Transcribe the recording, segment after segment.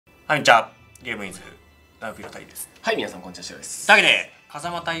こんにちは、ゲームイズナウシロです。はい、皆さんこんにちは、しろです。というわけで、風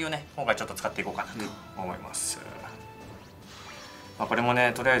間隊をね、今回ちょっと使っていこうかなと思います。これも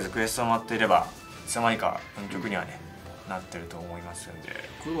ね、とりあえずクエストを待っていれば、いつの間にか運曲にはね、なってると思いますんで。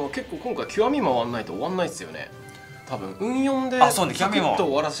これは結構今回極み回んないと終わんないですよね。多分運4でサクッと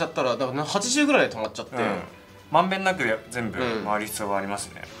終わらせちゃったら、だから80ぐらいで止まっちゃって。まんべんなく全部回る必要があります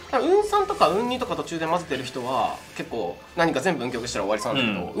ね。運3とか運2とか途中で混ぜてる人は結構何か全部運曲したら終わりそうな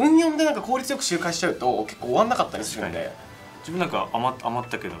んだけど、運4でなんか効率よく周回しちゃうと結構終わんなかったりするんで、自分なんか余っ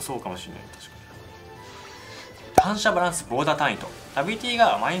たけどそうかもしれない。確かに反射バランスボーダー単位と WT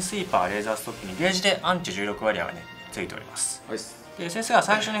がマインスイーパーレーザーストックにゲージでアンチ16割合がねついております。で SS が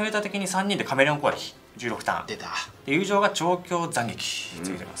最初に触れた時に3人でカメレオン攻撃16ターン出た。で友情が調教斬撃つ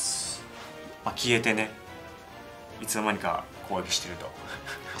いてます。消えてね、いつの間にか攻撃してると。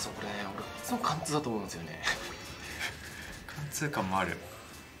そう、これね、俺いつも貫通だと思うんですよね。貫通感もある。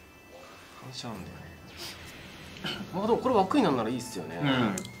反射なんだよね。まあでもこれ枠になるならいいっすよね。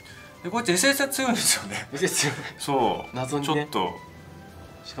でこいつ SS は強いんですよね。SS よね。そう謎にね。ちょっと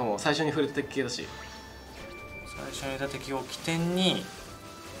しかも最初に触れた敵系だし、最初に触れた敵を起点に、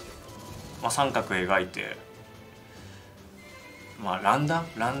三角描いて、ラン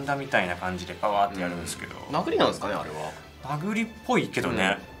ダみたいな感じでパワーってやるんですけど、殴りなんですかね、あれは。殴りっぽいけど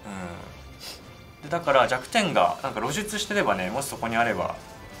ね。でだから弱点がなんか露出してればね、もしそこにあれば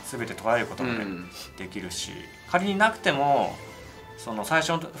全て取られることもね、できるし、仮になくてもその最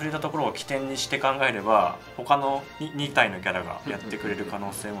初の触れたところを起点にして考えれば他の 2体のキャラがやってくれる可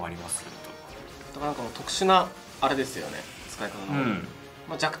能性もありますと。だからなんかもう特殊なあれですよね、使い方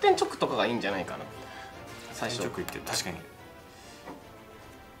の。弱点直とかがいいんじゃないかな。最初直言って確かに。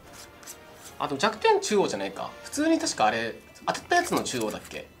あと弱点中央じゃないか。普通に確かあれ当たったやつの中央だっ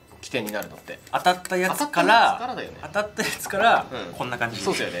け、起点になるのって。当たったやつからこんな感じ。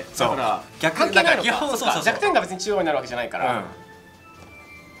そうですよね。だから関係ないのか。弱点が別に中央になるわけじゃないから、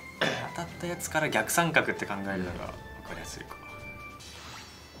当たったやつから逆三角って考えるのが分かりやすいか。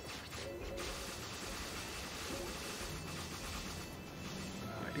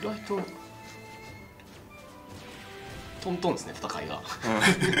意外とトントンですね、戦いが。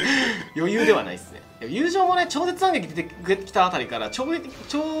余裕ではないですね。友情もね、超絶斬撃出てきたあたりから超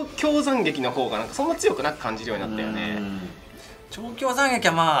強斬撃の方がなんかそんな強くなく感じるようになったよね。超強斬撃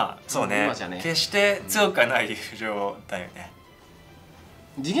はそうね、決して強くはない友情だよね。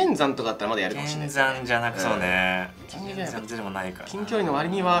次元斬とかだったらまだやるかもしれない。次元斬じゃなくそうね、次元斬でもないから近距離の割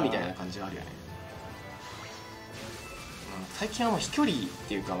にはみたいな感じはあるよね。最近はもう飛距離っ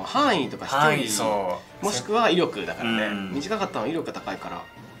ていうか、範囲とか飛距離もしくは威力だからね。短かったのは威力が高いから、どっ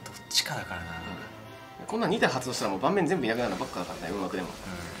ちかだからな。こんな2体発動したらもう盤面全部いなくなるのばっかだからね、うまくでも。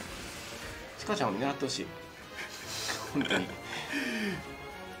ちかちゃんを見習ってほしい。本当に。い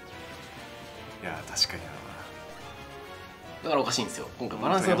や確かにな。だからおかしいんですよ、今回バ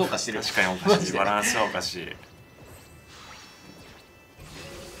ランスがどうかしてる。確かにおかしい。バランスはおかしい。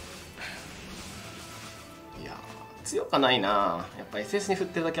いや強くはないな。やっぱ SS に振っ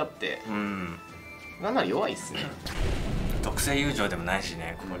てるだけあって、なんなら弱いっすね。特性友情でもないし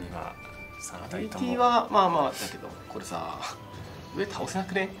ね、ここには3体とも。AT はまあまあだけど、これさ上倒せな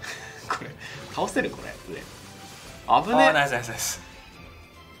くね。これ倒せる、これ上危ねえ。ナイスナイスナイス。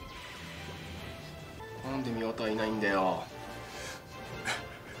なんで見渡いないんだよ。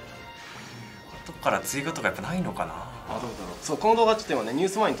後から追加とかやっぱないのかな。どうだろう。そう、この動画ちょっと今ねニュー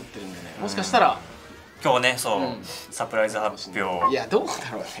ス前に撮ってるんでね、もしかしたら今日ね、サプライズ発表。いや、どうだ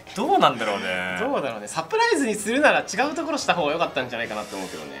ろうね。どうなんだろうね。どうだろうね。サプライズにするなら違うところした方が良かったんじゃないかなって思う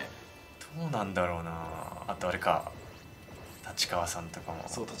けどね。どうなんだろうな。あとあれか、立川さんとかも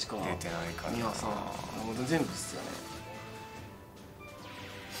そう、立川出てないから。美輪さん、もう全部っすよね。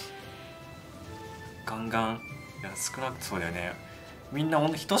ガンガン、いや少なくそうだよね。みんな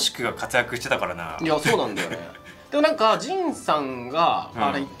等しく活躍してたからな。いや、そうなんだよね。でもなんか仁さんが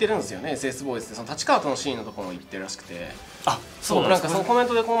あれ言ってるんですよね、SS ボーイズで。その立川とのシーンのところも言ってるらしくて。そう、なんかそのコメン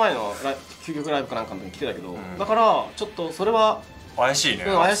トでこの前の究極ライブかなんかの時に来てたけど、だからちょっとそれは怪しいね。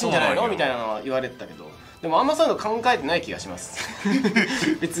怪しいんじゃないのみたいなのは言われてたけど、でもあんまそういうの考えてない気がします。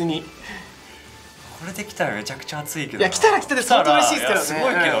別にこれできたらめちゃくちゃ熱いけど。いや、来たら来たで相当嬉しいですけどね。す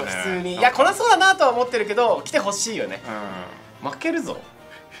ごいけどね、普通に。いや、こなそうだなとは思ってるけど、来てほしいよね。負けるぞ。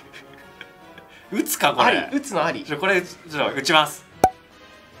打つかこれ。打つのあり。これ打ちます。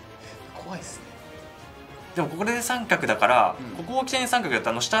怖いっすね。でもこれで三角だから、ここを起点に三角だっ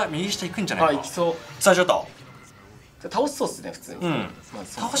たら下右下行くんじゃないか。行きそう。さあちょっと倒しそうっすね、普通に。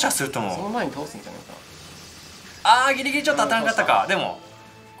倒しはすると思う。その前に倒すんじゃないかな。ギリギリちょっと当たらなかったか。でも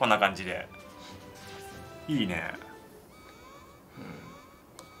こんな感じでいいね。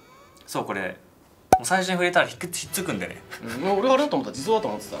そうこれもう最初に触れたらひっつくんでね、俺あれだと思った、自走だと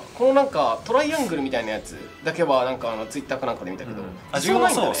思ってた。このなんかトライアングルみたいなやつだけはなんかツイッターかなんかで見たけど、自分も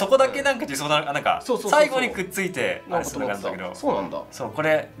そう、そこだけなんか自走だ、なんか最後にくっついてあれするんだけど、そうなんだ。そうこ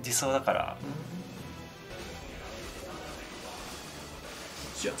れ自走だから。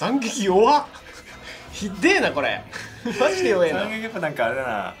いや斬撃弱っひでえなこれマジで弱えな。斬撃やっぱなんかあれだ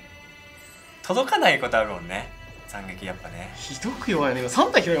な、届かないことあるもんね、斬撃やっぱね。ひどく弱いね。今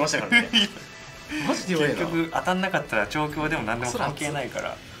3体拾いましたからねマジで弱いな。結局当たんなかったら調教でも何でも関係ないか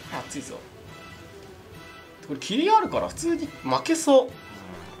ら。熱いぞこれ。切りあるから普通に負けそう。こ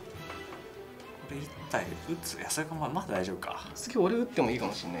れ1体打つ、いやそれがまだ大丈夫か。次俺打ってもいいか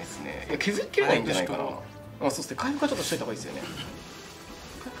もしれないですね。いや削りきれないんじゃないかな。そうですね、回復はちょっとしといた方がいいですよね。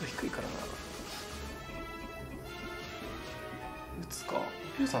回復低いからな。打つか。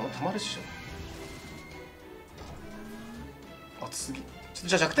ピューさんはたまるっしょ。次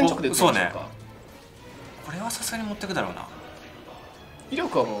じゃあ弱点直で打ってみましょうか。これはさすがに持ってくだろうな。威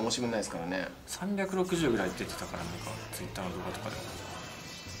力はもう申し分ないですからね。360ぐらい出てたから、なんかツイッターの動画とかで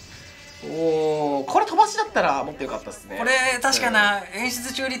も。おお、これ飛ばしだったらもっとよかったですね。これ確かな、演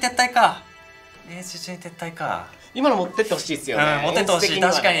出中に撤退か。演出中に撤退か。今の持ってってほしいですよね。持ってってほしい、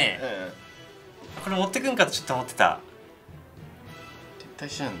確かに。これ持ってくんかとちょっと思ってた。撤退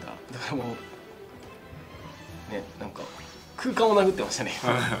しちゃうんだ。だからもうね、なんか空間を殴ってましたね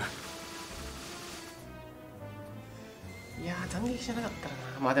いやー、斬撃じゃなかったらな。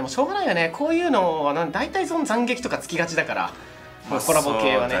まあでもしょうがないよね。こういうのは大体その斬撃とかつきがちだから、コラボ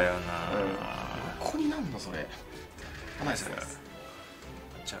系はね。ここになんのそれ。ナイスです。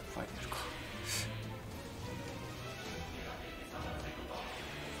じゃあファイナルか。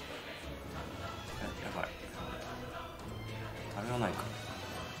やばい。食べはないか。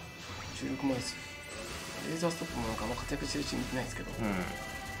16枚ですよ。レーザーストップもなんかあんま活躍してるうちに見てないですけど。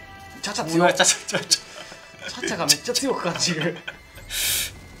チャチャ強い。チャチャがめっちゃ強く感じる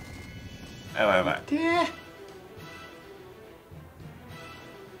やばいやばい。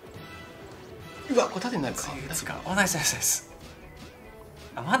うわ、これ縦になるか。おナイスナイスナイス。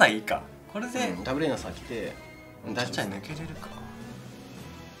あ、まだいいか。これでダブルエナー来て大丈夫。抜けれるか。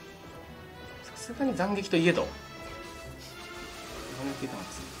さすがに斬撃といえど。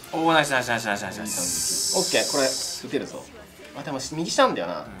おお、ナイスナイスナイスナイスナイス。オッケー、これ打てるぞ。あ、でも右下なんだよ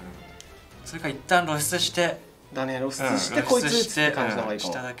な。それか一旦露出してだね、露出してこいつ打つって感じの方がいいか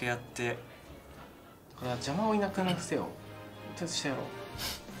も。下だけやって、これは邪魔をいなくなくせよ。とりあえずしてやろう。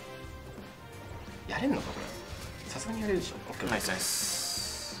やれんのかこれ。さすがにやれるでしょ。オッケー、ナイスナイ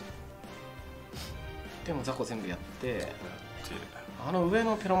ス。でも雑魚全部やって、あの上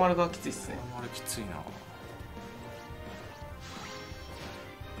のペロマルがきついっすね。ペロマルきついな。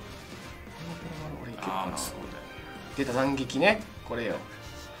俺いけるかな。出た斬撃ね、これよ。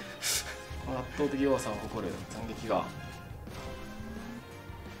この圧倒的弱さを誇る斬撃が。は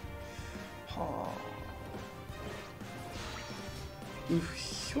あ。う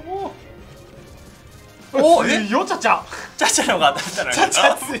ひょー。おお、よチャチャ。チャチャの方が当たったの。チャチ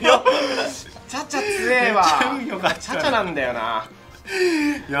ャ強い。チャチャ強えわ。チャチャなんだよな。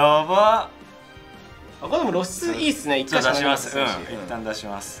やば。あ、これでも露出いいっすね。一回出します。一旦出し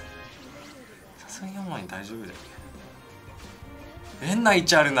ます。さすがに4枚大丈夫だよね。変な位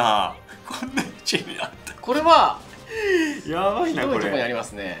置あるな。こんな位置にあった。これはやばいな。これひどいとこにありま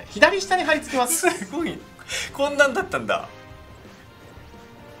すね。左下に貼り付けます。すごい。こんなんだったんだ。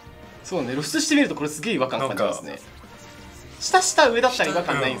そうね、露出してみるとこれすげえ違和感感じますね。下上だったら違和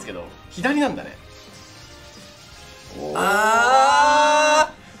感ないんですけど、左なんだね。あ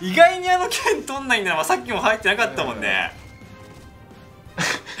あ、意外にあの剣取んないんだな。さっきも入ってなかったもんね。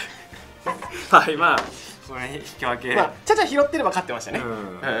はい、まあこれ引き分け。まあチャチャ拾ってれば勝ってましたね。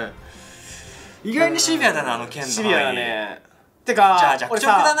意外にシビアだな、あの剣の。シビアだね。てか俺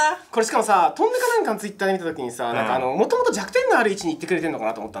さ、これしかもさ、トンネかなんかのツイッターで見た時にさ、なんかもともと弱点のある位置に行ってくれてるのか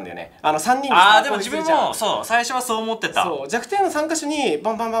なと思ったんだよね。3人でさ。あ、でも自分もそう、最初はそう思ってた。そう、弱点の3箇所に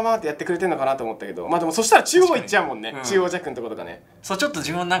バンバンバンバンってやってくれてるのかなと思ったけど、まあでもそしたら中央行っちゃうもんね。中央弱のとことかね。そう、ちょっと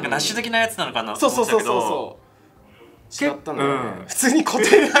自分なんかナッシュ的なやつなのかなと思ったけど、違ったんだよね。普通に固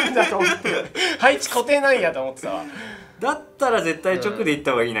定なんだと思って配置固定なんやと思ってたわ。だったら絶対直で行っ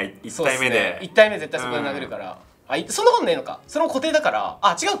た方がいいな。1体目で。1体目絶対そこで投げるから。あ、そんなことねえのか。それも固定だから。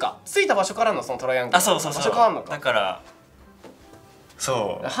あ、違うか。ついた場所からのそのトライアングル。あ、そうそうそう。場所変わんのか。だから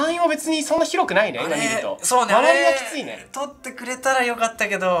そう。範囲は別にそんな広くないね。今見ると。そうね。周りがきついね。取ってくれたらよかった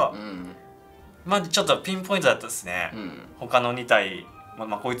けど、まあちょっとピンポイントだったですね。他の2体、まあ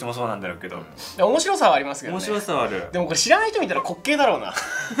こいつもそうなんだろうけど。面白さはありますけどね。面白さはある。でもこれ知らない人見たら滑稽だろうな。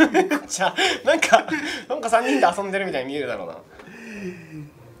じゃあなんか3人で遊んでるみたいに見えるだろうな。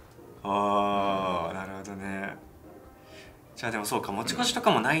ああ、なるほどね。じゃあでもそうか、持ち越しと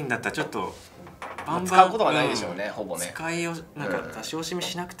かもないんだったらちょっとバンバン使うことがないでしょうね、ほぼね。使いをなんか出し惜しみ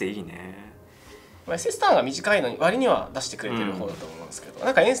しなくていいね。SS ターンが短いのに割には出してくれてる方だと思うんですけど、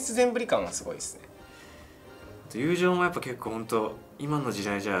なんか演出全振り感がすごいですね。友情もやっぱ結構本当今の時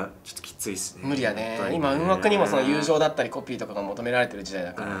代じゃちょっときついですね。無理やね。今運枠にもその友情だったりコピーとかが求められてる時代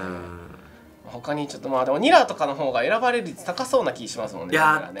だから、ね、他にちょっとまあでもニラーとかの方が選ばれる率高そうな気しますもんね。い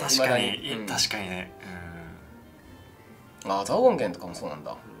や、ね、確かに、確かにね。ああ、ザワゴンゲンとかもそうなん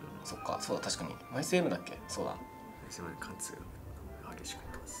だ。そっか、そうだ、確かにマイス M だっけ。そうだ、貫通激しくなっ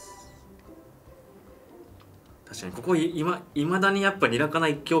てます。確かにここいまだにやっぱニラかな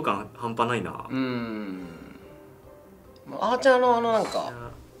一強感半端ないな。アーチャーのなんか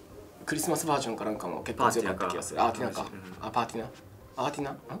クリスマスバージョンかなんかも結構強かった気がする。アーティナか、パーティナ、アーティ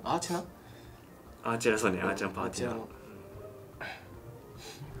ナ、アーチナ、アーチェラ、そうね、アーチェラパーティナ。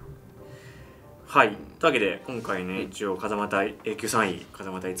はい、というわけで今回ね、一応風間隊 A級3位風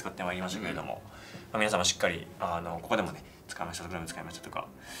間隊使ってまいりましたけれども、皆さんもしっかりここでもね使いました、そこでも使いましたとか、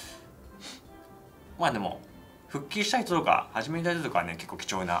まあでも復帰したい人とか始めたい人とかはね、結構貴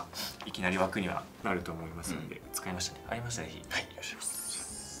重ないきなり枠にはなると思いますので、使いましたね。ありましたらぜひ、はい、よろしくお願いしま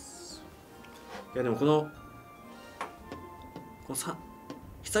す。いやでもこの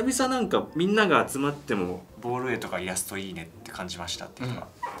久々なんかみんなが集まってもボール絵とかイラストいいねって感じましたっていう人は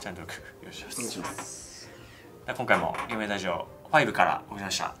チャンネル登録よろしくお願いします。今回もゲームラジオ5からお送りし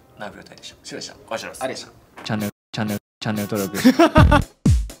ました。ナビオタイでした。シュウでした。おしろです。ありがとうございました。チャンネル登録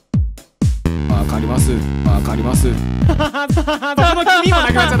わかります。わかります。その君もな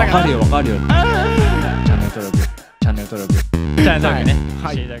くなっちゃったから。わかるよ。チャンネル登録ね。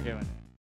はい。していただければね。